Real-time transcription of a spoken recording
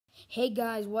Hey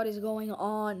guys, what is going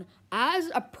on?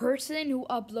 As a person who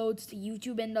uploads to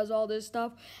YouTube and does all this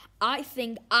stuff, I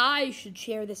think I should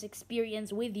share this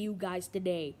experience with you guys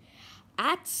today.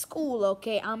 At school,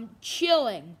 okay, I'm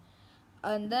chilling,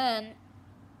 and then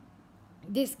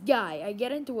this guy, I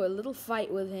get into a little fight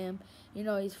with him. You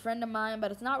know, he's a friend of mine, but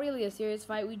it's not really a serious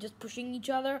fight. We just pushing each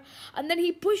other. And then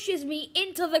he pushes me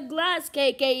into the glass,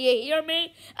 KK, you hear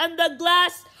me? And the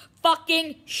glass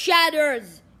fucking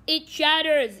shatters. It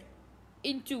shatters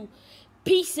into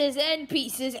pieces and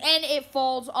pieces, and it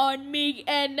falls on me,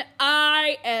 and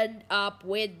I end up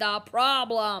with the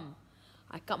problem.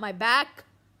 I cut my back,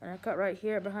 and I cut right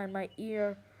here behind my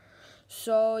ear.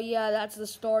 So yeah, that's the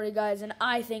story, guys, and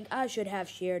I think I should have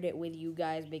shared it with you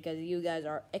guys because you guys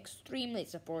are extremely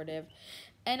supportive.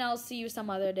 And I'll see you some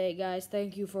other day, guys.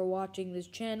 Thank you for watching this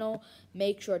channel.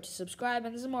 Make sure to subscribe,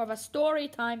 and this is more of a story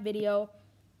time video.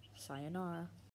 Sayonara.